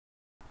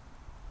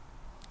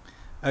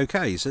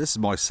Okay, so this is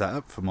my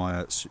setup for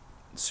my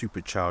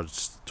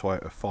supercharged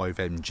Toyota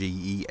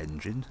 5MGE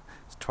engine.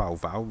 It's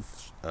 12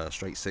 valve,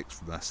 straight 6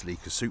 from the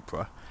Celica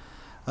Supra.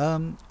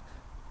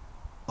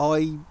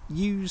 I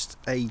used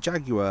a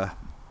Jaguar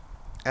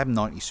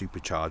m90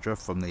 Supercharger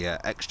from the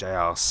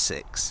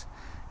XJR6.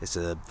 It's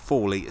a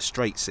 4 litre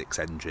straight 6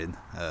 engine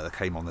that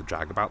came on the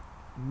Jag about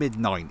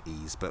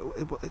mid-90s, but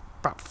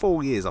about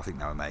 4 years I think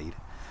they were made.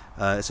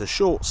 It's a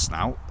short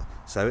snout,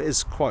 so it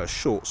is quite a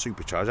short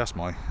supercharger.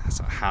 That's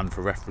a hand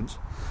for reference.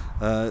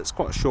 It's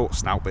quite a short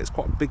snout, but it's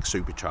quite a big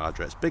supercharger.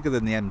 It's bigger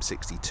than the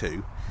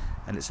M62,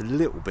 and it's a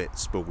little bit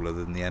smaller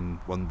than the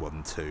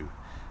M112.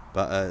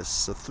 But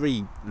it's a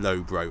 3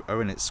 lobe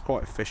rotor, and it's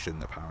quite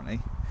efficient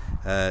apparently.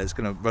 It's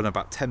going to run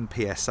about 10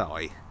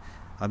 psi.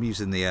 I'm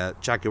using the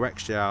Jaguar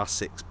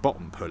XJR6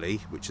 bottom pulley,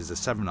 which is a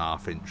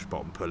 7.5 inch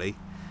bottom pulley,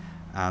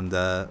 and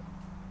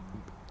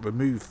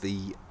remove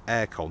the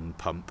aircon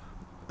pump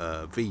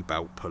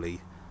V-belt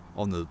pulley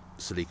on the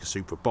Celica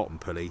Supra bottom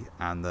pulley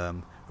and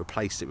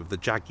replaced it with the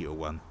Jaguar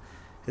one.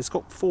 It's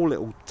got 4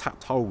 little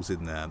tapped holes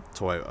in the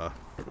Toyota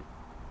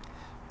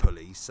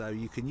pulley, so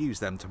you can use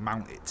them to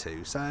mount it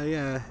to. So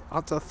yeah, I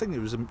think it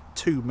was a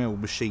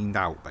 2mm machined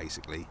out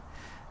basically,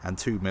 and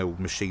 2mm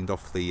machined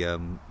off the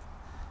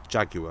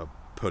Jaguar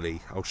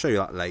pulley. I'll show you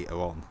that later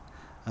on.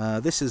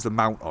 This is the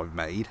mount I've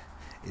made.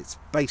 It's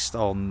based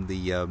on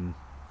the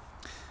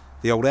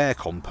old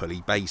aircon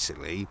pulley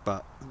basically,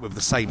 but with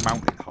the same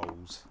mounting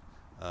holes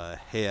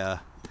here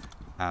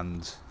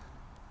and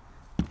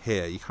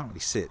here. You can't really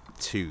see it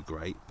too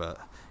great, but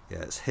yeah,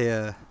 it's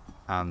here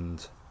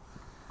and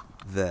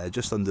there,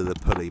 just under the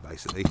pulley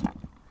basically.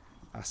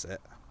 That's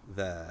it,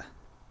 there.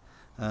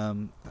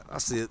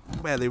 That's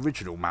where the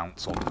original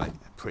mounts on,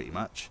 pretty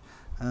much.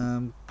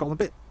 Gone a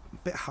bit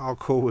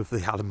hardcore with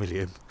the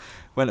aluminium.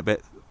 Went a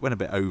bit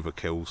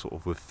overkill sort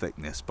of with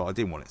thickness, but I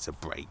didn't want it to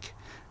break.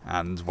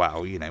 And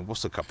well, you know,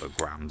 what's a couple of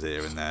grams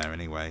here and there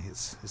anyway?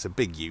 It's a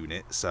big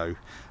unit, so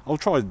I'll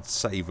try and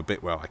save a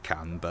bit where I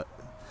can, but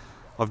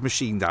I've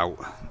machined out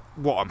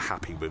what I'm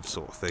happy with,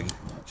 sort of thing.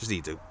 Just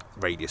need to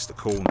radius the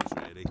corners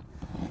really.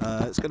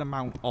 It's going to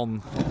mount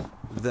on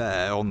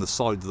there on the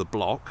side of the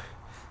block,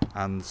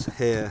 and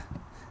here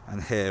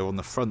on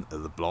the front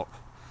of the block.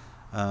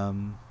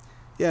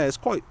 Yeah, it's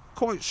quite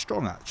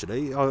strong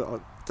actually.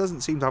 It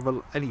doesn't seem to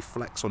have any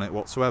flex on it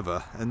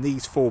whatsoever. And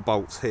these 4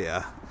 bolts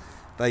here,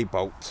 they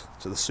bolt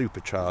to the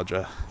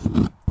supercharger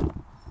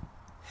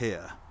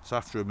here. So I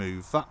have to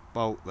remove that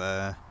bolt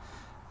there,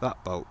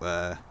 that bolt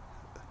there,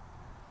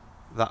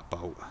 that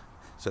bolt.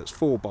 So it's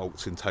 4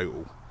 bolts in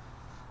total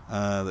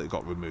that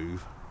got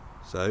removed.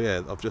 So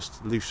yeah, I've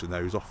just loosened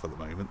those off at the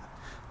moment.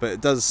 But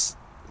it does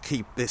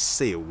keep this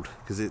sealed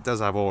because it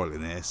does have oil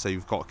in here, so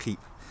you've got to keep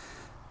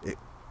it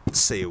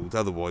sealed,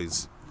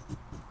 otherwise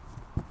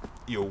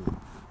you'll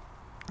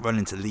run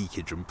into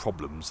leakage and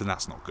problems, and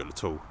that's not good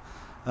at all.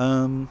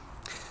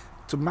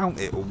 To mount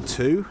it all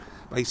to,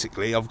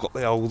 basically I've got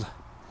the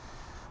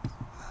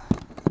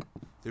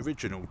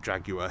original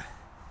Jaguar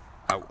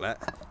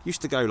outlet.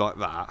 Used to go like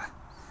that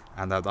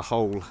and had a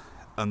hole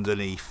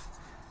underneath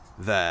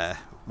there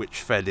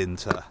which fed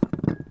into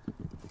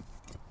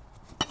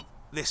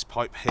this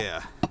pipe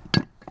here,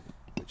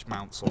 which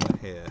mounts on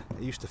here.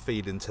 It used to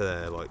feed into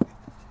there like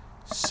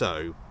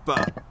so,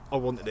 but I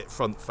wanted it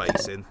front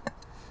facing,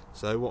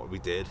 so what we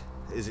did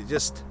is it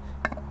just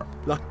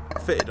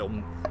fitted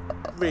on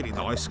really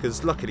nice,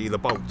 because luckily the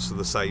bolts are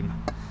the same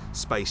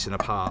spacing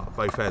apart at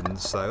both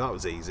ends, so that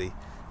was easy.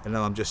 And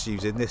then I'm just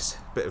using this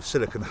bit of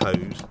silicone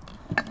hose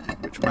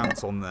which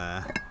mounts on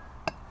there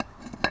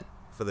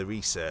for the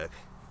recirc.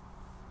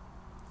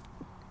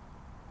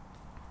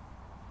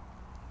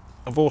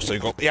 I've also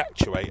got the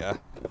actuator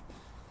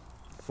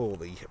for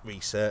the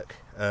recirc.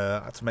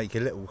 I had to make a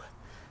little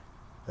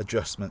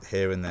adjustment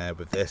here and there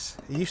with this.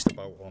 It used to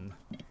bolt on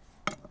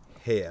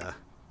here,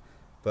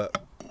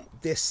 but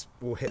this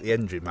will hit the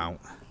engine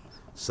mount,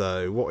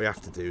 so what we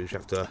have to do is you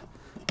have to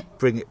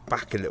bring it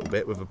back a little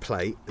bit with a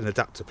plate, an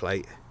adapter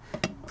plate,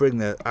 bring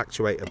the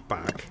actuator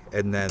back,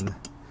 and then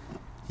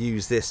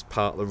use this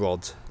part of the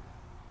rod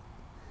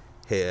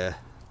here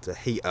to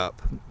heat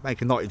up,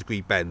 make a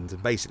 90-degree bend,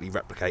 and basically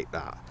replicate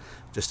that,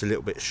 just a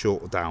little bit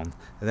shorter down,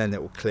 and then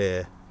it will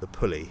clear the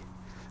pulley,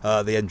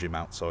 the engine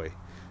mount, sorry.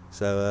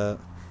 So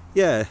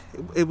yeah,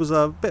 it was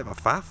a bit of a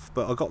faff,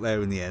 but I got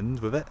there in the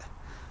end with it.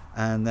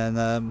 And then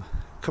a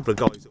couple of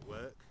guys at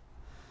work,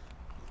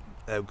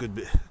 they're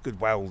good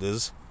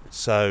welders,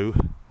 so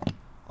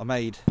I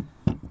made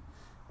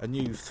a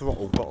new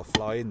throttle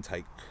butterfly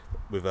intake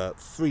with a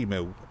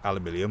 3mm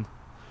aluminium.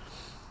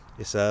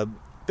 It's a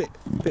bit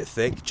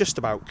thick, just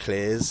about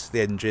clears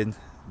the engine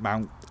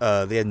mount,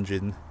 the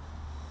engine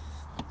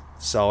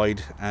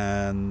side,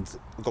 and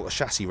I've got the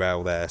chassis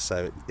rail there,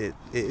 so it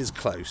is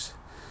close,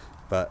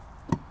 but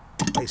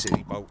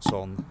basically bolts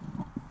on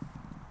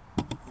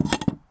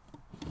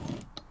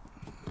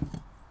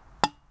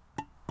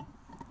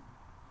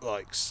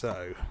like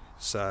so.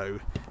 So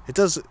it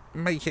does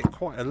make it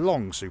quite a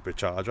long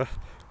supercharger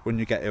when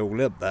you get it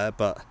all up there,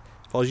 but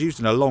if I was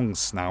using a long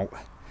snout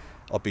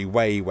I'd be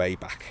way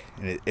back,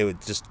 and it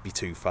would just be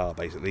too far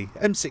basically.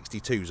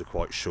 M62s are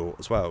quite short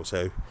as well,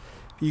 so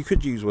you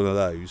could use one of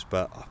those,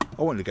 but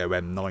I wanted to go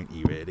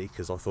M90 really,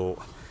 because I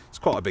thought it's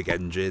quite a big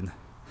engine.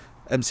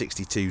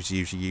 M62s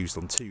usually used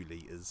on 2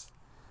 litres,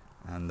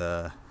 and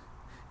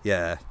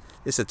yeah,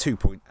 it's a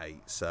 2.8,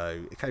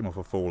 so it came off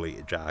a 4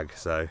 litre Jag,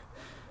 so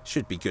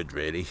should be good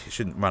really. It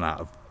shouldn't run out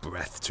of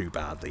breath too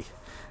badly.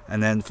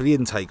 And then for the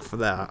intake for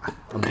that,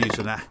 I'm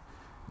using a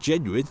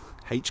genuine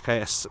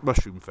HKS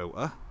mushroom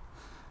filter.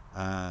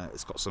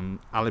 It's got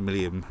some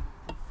aluminium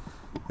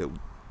little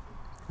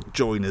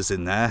joiners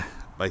in there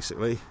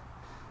basically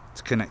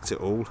to connect it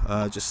all.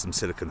 Just some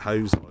silicone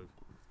hose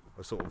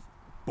I sort of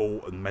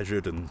bought and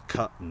measured and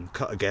cut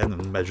again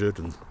and measured,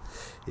 and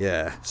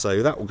yeah,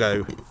 so that will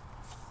go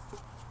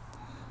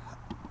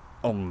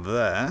on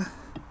there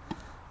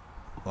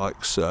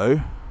like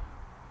so,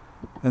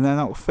 and then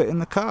that will fit in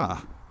the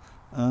car.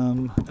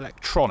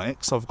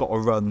 Electronics, I've got to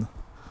run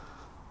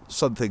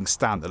something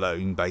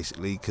standalone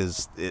basically,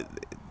 because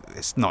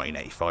it's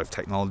 1985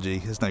 technology.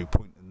 There's no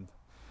point in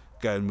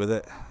going with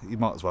it. You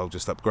might as well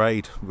just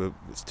upgrade.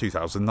 It's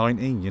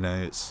 2019, you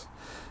know,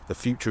 the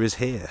future is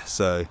here.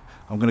 So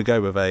I'm going to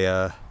go with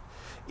a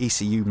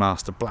ECU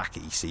Master Black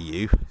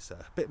ECU. It's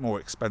a bit more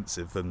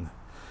expensive than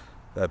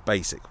the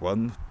basic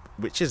one,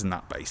 which isn't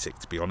that basic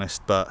to be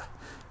honest, but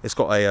it's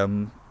got a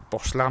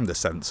Bosch Lambda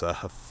sensor,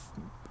 a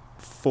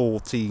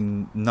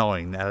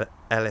 14.9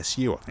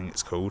 LSU I think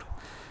it's called,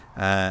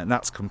 and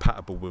that's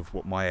compatible with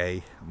what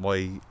my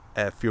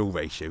air fuel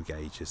ratio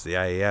gauge is, the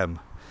AAM.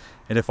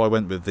 And if I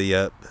went with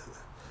the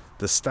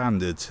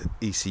standard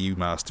ECU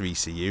Master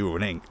ECU or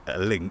a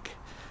Link,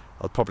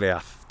 I'd probably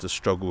have to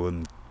struggle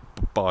and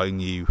buy a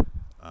new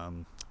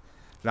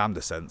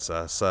Lambda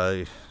sensor,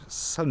 so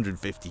it's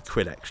 150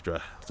 quid extra.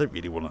 I don't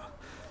really want to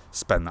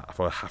spend that if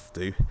I have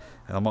to,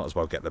 and I might as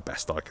well get the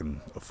best I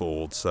can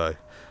afford. So I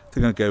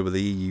think I'm going to go with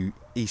the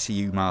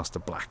ECU Master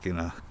Black in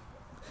a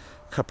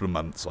couple of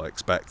months I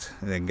expect,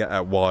 and then get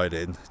that wired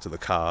in to the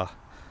car.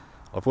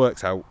 I've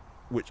worked out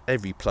which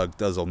every plug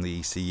does on the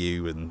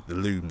ECU and the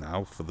loom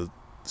now for the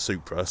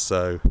Supra,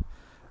 so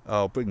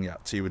I'll bring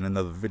that to you in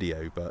another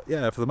video. But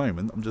yeah, for the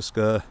moment I'm just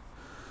gonna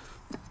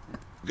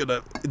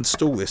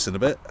install this in a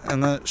bit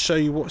and show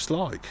you what it's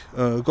like.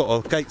 I've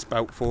got a Gates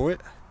belt for it.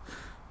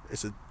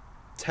 It's a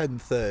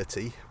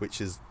 1030, which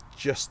is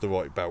just the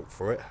right belt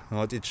for it, and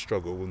I did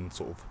struggle and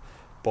sort of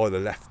buy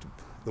the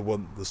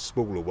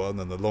smaller one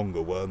and the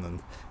longer one,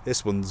 and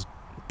this one's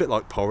a bit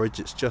like porridge,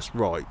 it's just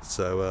right.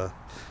 So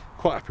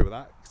quite happy with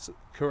that. It's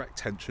correct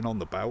tension on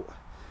the belt,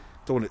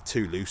 don't want it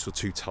too loose or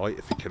too tight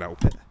if you can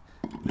help it.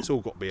 It's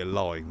all got to be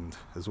aligned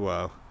as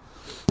well.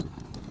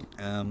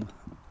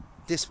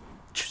 This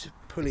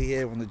pulley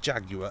here on the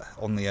Jaguar,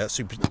 on the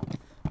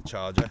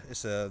Supercharger,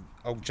 it's an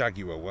old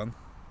Jaguar one.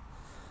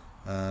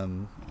 I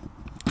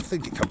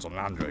think it comes on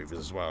Land Rovers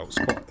as well.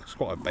 It's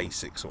quite a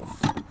basic sort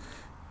of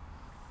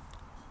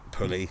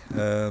pulley.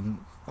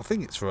 I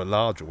think it's for a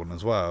larger one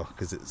as well,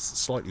 because it's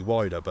slightly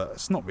wider, but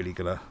it's not really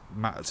going to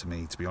matter to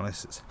me, to be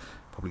honest. It's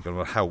probably going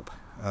to help.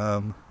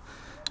 And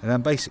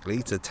then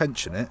basically to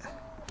tension it,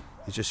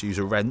 you just use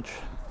a wrench,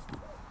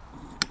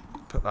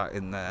 put that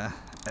in there,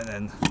 and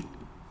then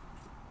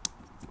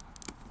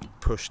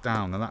push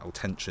down, and that will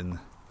tension.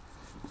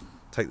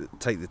 Take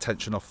the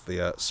tension off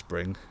the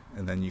spring,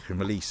 and then you can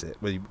release it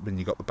when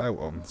you got the belt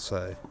on.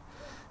 So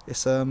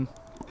it's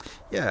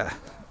yeah,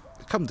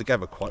 it come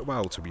together quite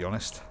well, to be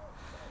honest.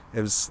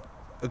 It was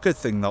a good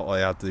thing that I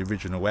had the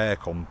original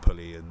aircon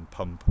pulley and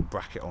pump and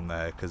bracket on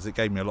there, because it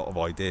gave me a lot of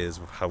ideas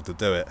of how to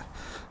do it.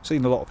 I've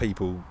seen a lot of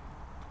people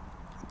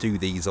do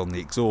these on the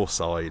exhaust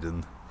side,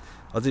 and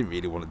I didn't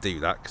really want to do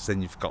that, because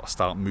then you've got to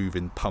start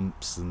moving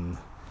pumps and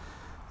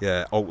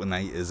yeah,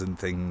 alternators and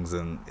things,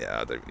 and yeah,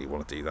 I don't really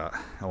want to do that.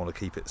 I want to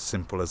keep it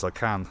simple as I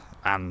can,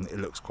 and it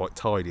looks quite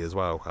tidy as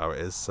well how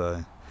it is.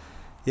 So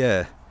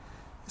yeah,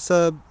 it's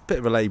a bit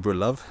of a labour of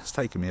love. It's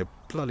taken me a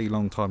bloody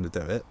long time to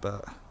do it,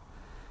 but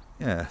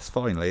yeah,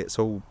 finally it's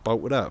all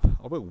bolted up.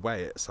 I will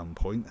weigh it at some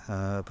point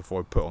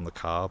before I put it on the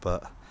car,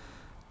 but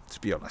to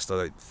be honest, I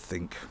don't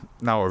think,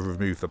 now I've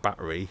removed the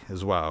battery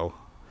as well,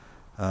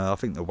 I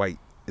think the weight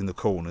in the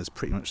corner is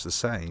pretty much the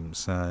same,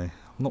 so I'm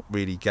not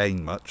really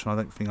gained much, and I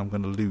don't think I'm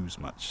going to lose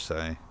much.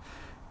 So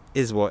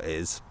is what it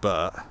is,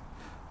 but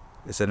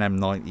it's an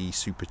M90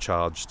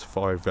 supercharged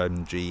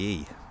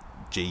 5MGE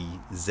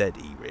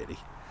GZE really.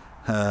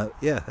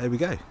 Yeah, there we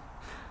go.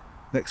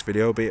 Next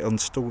video will be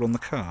installed on the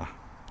car.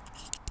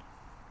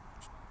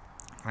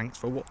 Thanks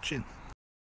for watching.